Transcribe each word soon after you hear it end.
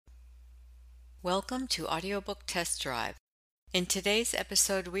Welcome to Audiobook Test Drive. In today's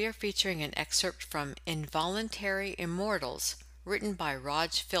episode, we are featuring an excerpt from Involuntary Immortals, written by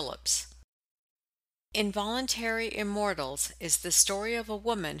Raj Phillips. Involuntary Immortals is the story of a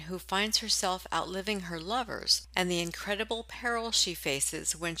woman who finds herself outliving her lovers and the incredible peril she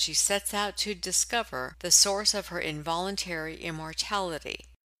faces when she sets out to discover the source of her involuntary immortality.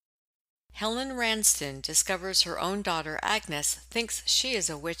 Helen Ranston discovers her own daughter Agnes thinks she is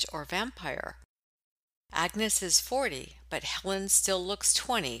a witch or vampire. Agnes is 40, but Helen still looks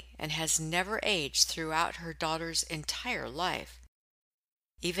 20 and has never aged throughout her daughter's entire life.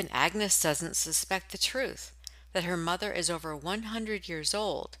 Even Agnes doesn't suspect the truth, that her mother is over 100 years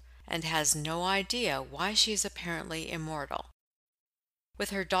old and has no idea why she's apparently immortal.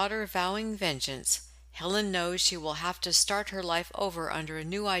 With her daughter vowing vengeance, Helen knows she will have to start her life over under a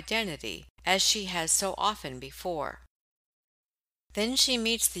new identity, as she has so often before. Then she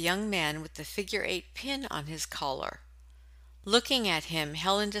meets the young man with the figure-8 pin on his collar. Looking at him,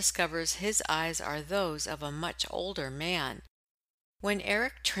 Helen discovers his eyes are those of a much older man. When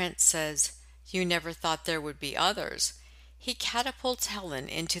Eric Trent says, "You never thought there would be others," he catapults Helen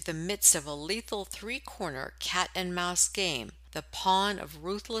into the midst of a lethal three-corner cat-and-mouse game, the pawn of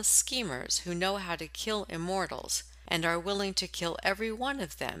ruthless schemers who know how to kill immortals and are willing to kill every one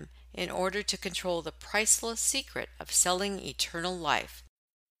of them in order to control the priceless secret of selling eternal life.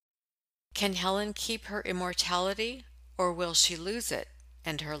 Can Helen keep her immortality, or will she lose it,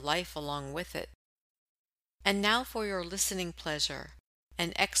 and her life along with it? And now for your listening pleasure,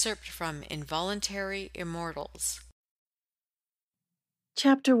 an excerpt from Involuntary Immortals.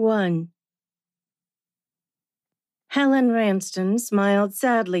 Chapter 1. Helen Ranston smiled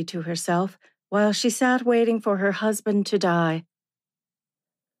sadly to herself while she sat waiting for her husband to die.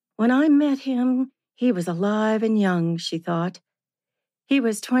 When I met him, he was alive and young, she thought. He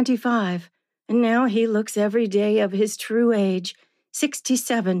was 25, and now he looks every day of his true age,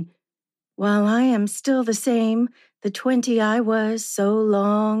 67, while I am still the same, the 20 I was so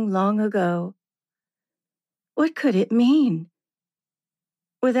long, long ago. What could it mean?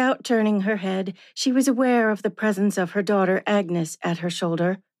 Without turning her head, she was aware of the presence of her daughter Agnes at her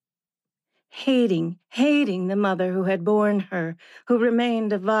shoulder. Hating the mother who had borne her, who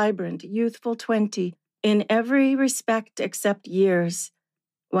remained a vibrant, youthful 20 in every respect except years,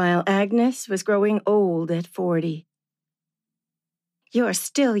 while Agnes was growing old at 40. You're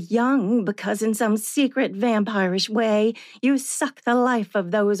still young because in some secret vampirish way you suck the life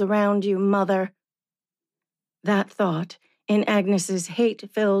of those around you, mother. That thought, in Agnes's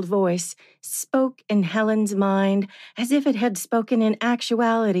hate-filled voice, spoke in Helen's mind as if it had spoken in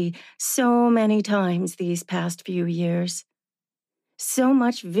actuality so many times these past few years. So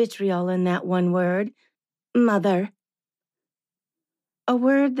much vitriol in that one word, mother. A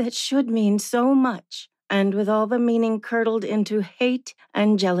word that should mean so much, and with all the meaning curdled into hate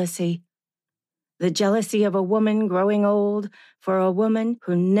and jealousy. The jealousy of a woman growing old for a woman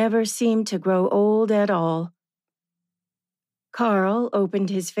who never seemed to grow old at all. Carl opened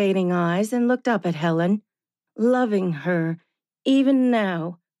his fading eyes and looked up at Helen, loving her, even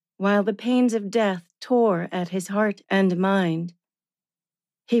now, while the pains of death tore at his heart and mind.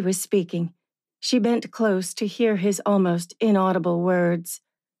 He was speaking. She bent close to hear his almost inaudible words.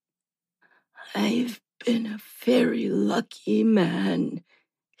 "I've been a very lucky man,"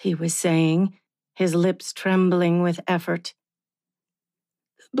 he was saying, his lips trembling with effort.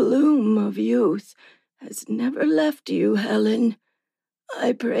 "The bloom of youth has never left you, Helen.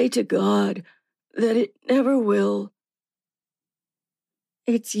 I pray to God that it never will."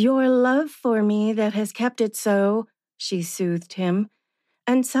 "It's your love for me that has kept it so," she soothed him,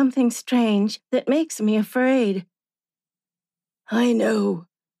 "and something strange that makes me afraid." "I know,"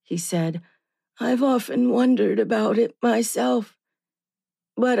 he said. "I've often wondered about it myself.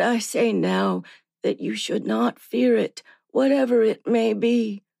 But I say now that you should not fear it, whatever it may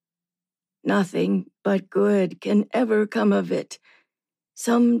be. Nothing but good can ever come of it.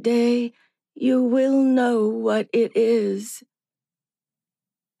 Some day you will know what it is."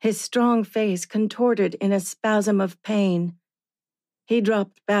 His strong face contorted in a spasm of pain. He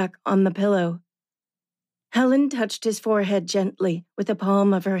dropped back on the pillow. Helen touched his forehead gently with the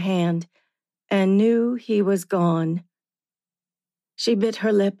palm of her hand and knew he was gone. She bit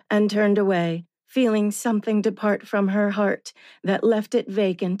her lip and turned away, feeling something depart from her heart that left it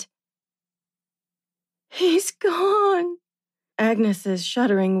vacant. "He's gone," Agnes's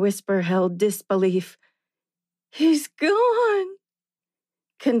shuddering whisper held disbelief. "He's gone."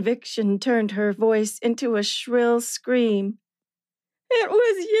 Conviction turned her voice into a shrill scream. "It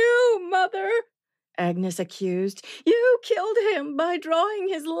was you, Mother!" Agnes accused. "You killed him by drawing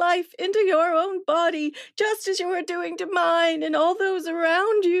his life into your own body, just as you were doing to mine and all those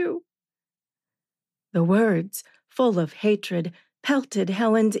around you." The words, full of hatred, pelted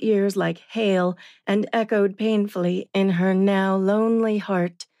Helen's ears like hail and echoed painfully in her now lonely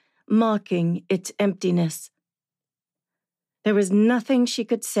heart, mocking its emptiness. There was nothing she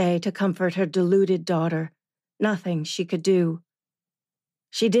could say to comfort her deluded daughter, nothing she could do.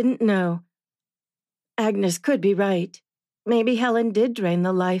 She didn't know. Agnes could be right. Maybe Helen did drain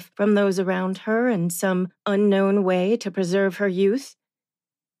the life from those around her in some unknown way to preserve her youth.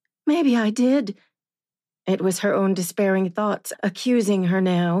 Maybe I did. It was her own despairing thoughts accusing her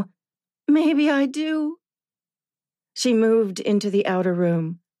now. Maybe I do. She moved into the outer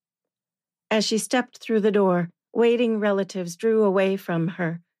room. As she stepped through the door, waiting relatives drew away from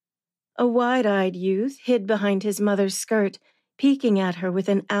her. A wide-eyed youth hid behind his mother's skirt, peeking at her with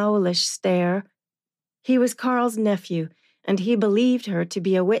an owlish stare. He was Carl's nephew, and he believed her to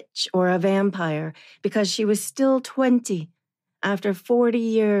be a witch or a vampire because she was still 20, after 40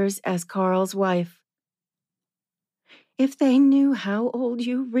 years as Carl's wife. "If they knew how old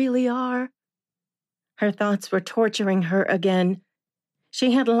you really are." Her thoughts were torturing her again.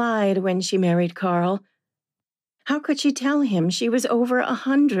 She had lied when she married Carl. How could she tell him she was over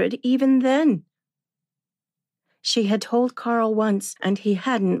 100 even then? She had told Carl once, and he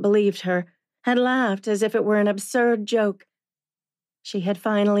hadn't believed her, had laughed as if it were an absurd joke. She had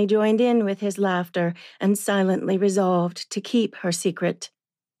finally joined in with his laughter and silently resolved to keep her secret.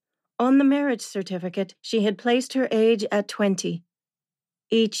 On the marriage certificate, she had placed her age at 20.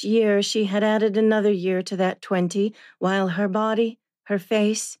 Each year she had added another year to that 20, while her body, her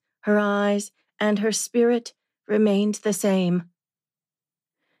face, her eyes, and her spirit remained the same.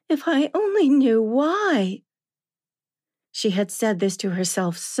 If I only knew why. She had said this to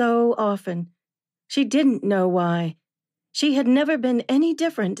herself so often. She didn't know why. She had never been any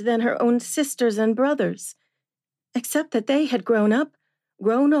different than her own sisters and brothers, except that they had grown up,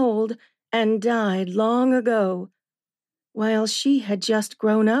 grown old, and died long ago, while she had just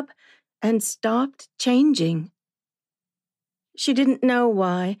grown up and stopped changing. She didn't know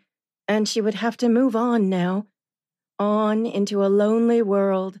why, and she would have to move on now, on into a lonely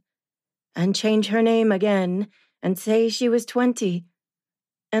world, and change her name again, and say she was 20,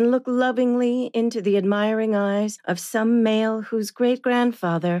 and look lovingly into the admiring eyes of some male whose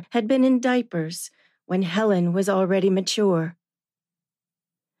great-grandfather had been in diapers when Helen was already mature.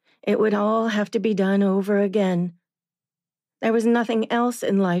 It would all have to be done over again. There was nothing else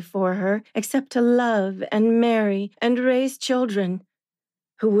in life for her except to love and marry and raise children,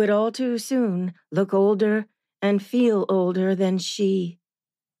 who would all too soon look older and feel older than she.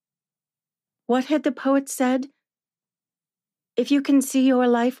 What had the poet said? If you can see your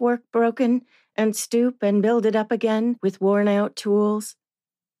life work broken and stoop and build it up again with worn-out tools.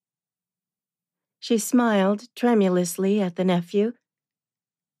 She smiled tremulously at the nephew.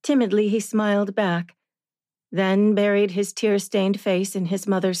 Timidly he smiled back, then buried his tear-stained face in his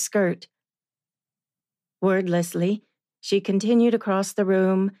mother's skirt. Wordlessly, she continued across the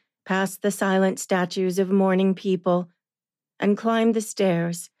room, past the silent statues of mourning people, and climbed the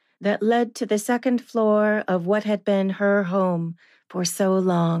stairs that led to the second floor of what had been her home for so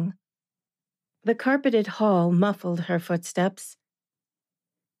long. The carpeted hall muffled her footsteps.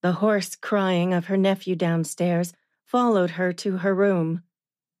 The hoarse crying of her nephew downstairs followed her to her room.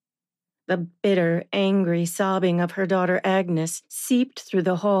 The bitter, angry sobbing of her daughter Agnes seeped through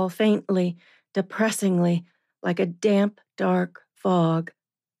the hall faintly, depressingly, like a damp, dark fog.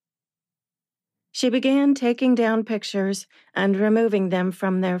 She began taking down pictures and removing them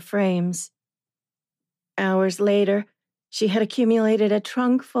from their frames. Hours later, she had accumulated a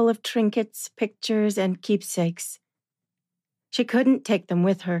trunk full of trinkets, pictures, and keepsakes. She couldn't take them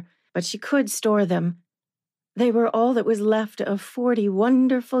with her, but she could store them. They were all that was left of 40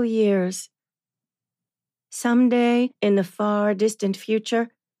 wonderful years. Someday, in the far distant future,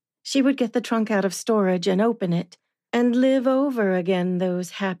 she would get the trunk out of storage and open it, and live over again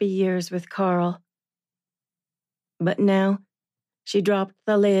those happy years with Carl. But now, she dropped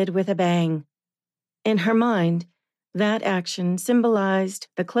the lid with a bang. In her mind, that action symbolized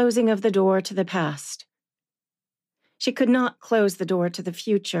the closing of the door to the past. She could not close the door to the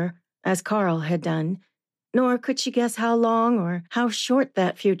future, as Carl had done, nor could she guess how long or how short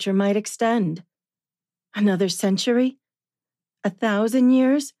that future might extend. Another century? 1,000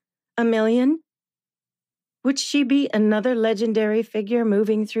 years? 1,000,000? Would she be another legendary figure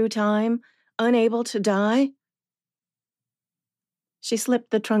moving through time, unable to die? She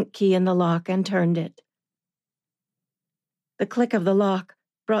slipped the trunk key in the lock and turned it. The click of the lock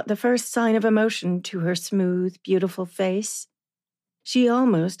brought the first sign of emotion to her smooth, beautiful face. She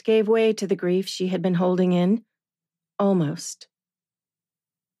almost gave way to the grief she had been holding in. Almost.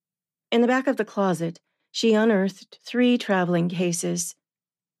 In the back of the closet, she unearthed 3 traveling cases.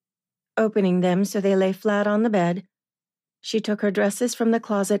 Opening them so they lay flat on the bed, she took her dresses from the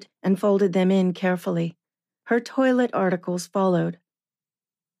closet and folded them in carefully. Her toilet articles followed.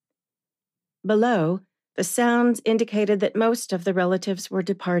 Below, the sounds indicated that most of the relatives were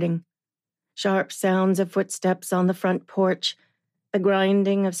departing. Sharp sounds of footsteps on the front porch, the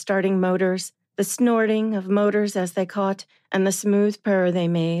grinding of starting motors, the snorting of motors as they caught, and the smooth purr they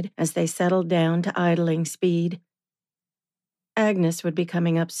made as they settled down to idling speed. Agnes would be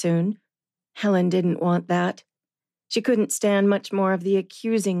coming up soon. Helen didn't want that. She couldn't stand much more of the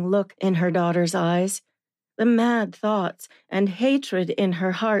accusing look in her daughter's eyes, the mad thoughts and hatred in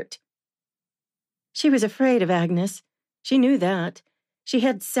her heart. She was afraid of Agnes. She knew that. She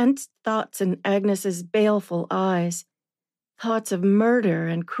had sensed thoughts in Agnes's baleful eyes, thoughts of murder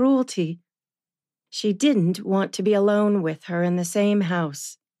and cruelty. She didn't want to be alone with her in the same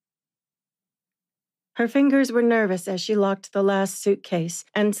house. Her fingers were nervous as she locked the last suitcase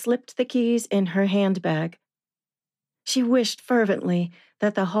and slipped the keys in her handbag. She wished fervently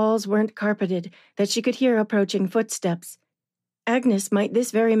that the halls weren't carpeted, that she could hear approaching footsteps. Agnes might this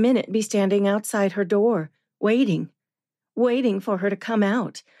very minute be standing outside her door, waiting for her to come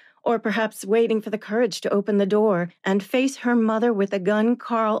out, or perhaps waiting for the courage to open the door and face her mother with the gun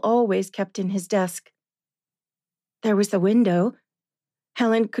Carl always kept in his desk. There was the window.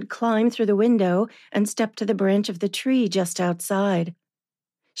 Helen could climb through the window and step to the branch of the tree just outside.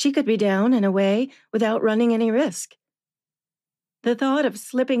 She could be down and away without running any risk. The thought of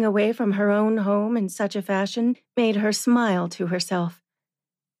slipping away from her own home in such a fashion made her smile to herself.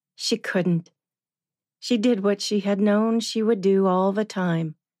 She couldn't. She did what she had known she would do all the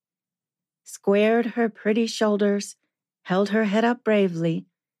time. Squared her pretty shoulders, held her head up bravely,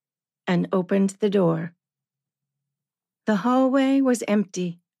 and opened the door. The hallway was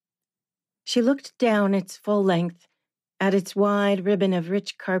empty. She looked down its full length, at its wide ribbon of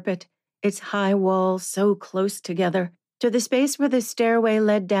rich carpet, its high walls so close together, to the space where the stairway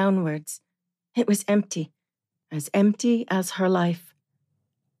led downwards. It was empty as her life.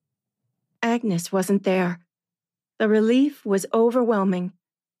 Agnes wasn't there. The relief was overwhelming.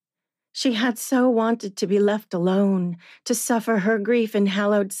 She had so wanted to be left alone, to suffer her grief in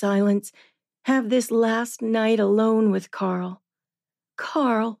hallowed silence, have this last night alone with Carl.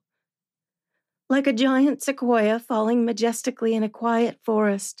 Carl! Like a giant sequoia falling majestically in a quiet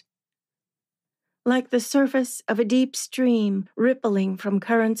forest. Like the surface of a deep stream rippling from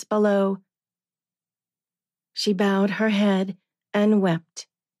currents below. She bowed her head and wept.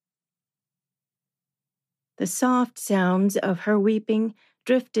 The soft sounds of her weeping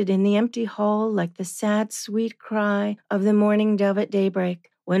drifted in the empty hall like the sad, sweet cry of the mourning dove at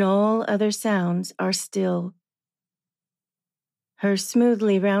daybreak, when all other sounds are still. Her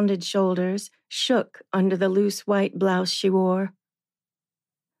smoothly rounded shoulders shook under the loose white blouse she wore.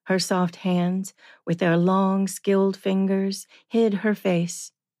 Her soft hands, with their long, skilled fingers, hid her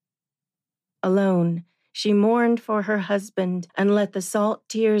face. Alone, she mourned for her husband and let the salt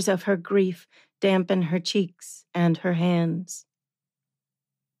tears of her grief dampen her cheeks and her hands.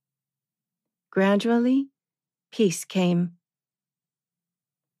 Gradually, peace came.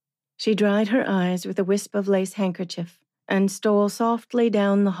 She dried her eyes with a wisp of lace handkerchief and stole softly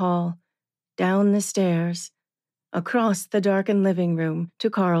down the hall, down the stairs, across the darkened living room to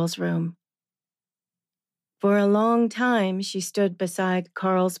Carl's room. For a long time she stood beside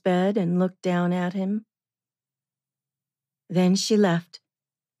Carl's bed and looked down at him. Then she left,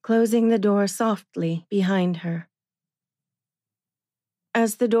 closing the door softly behind her.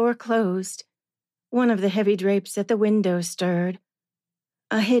 As the door closed, one of the heavy drapes at the window stirred.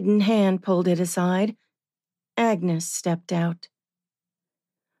 A hidden hand pulled it aside. Agnes stepped out.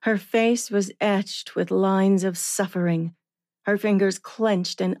 Her face was etched with lines of suffering, her fingers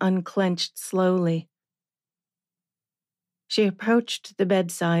clenched and unclenched slowly. She approached the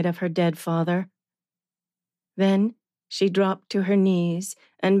bedside of her dead father. Then she dropped to her knees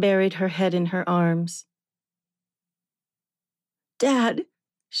and buried her head in her arms. "Dad,"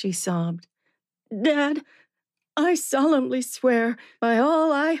 she sobbed, "Dad, I solemnly swear by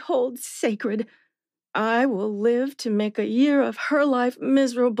all I hold sacred, I will live to make a year of her life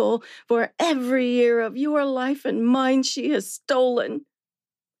miserable for every year of your life and mine she has stolen.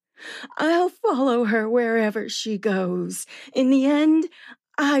 I'll follow her wherever she goes. In the end,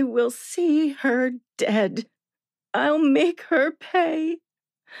 I will see her dead. I'll make her pay.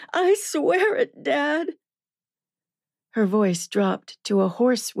 I swear it, Dad." Her voice dropped to a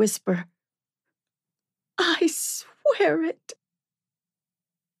hoarse whisper. I swear it.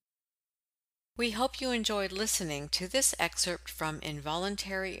 We hope you enjoyed listening to this excerpt from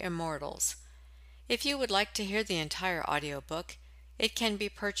Involuntary Immortals. If you would like to hear the entire audiobook, it can be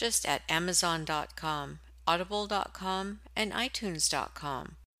purchased at Amazon.com, Audible.com, and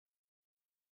iTunes.com.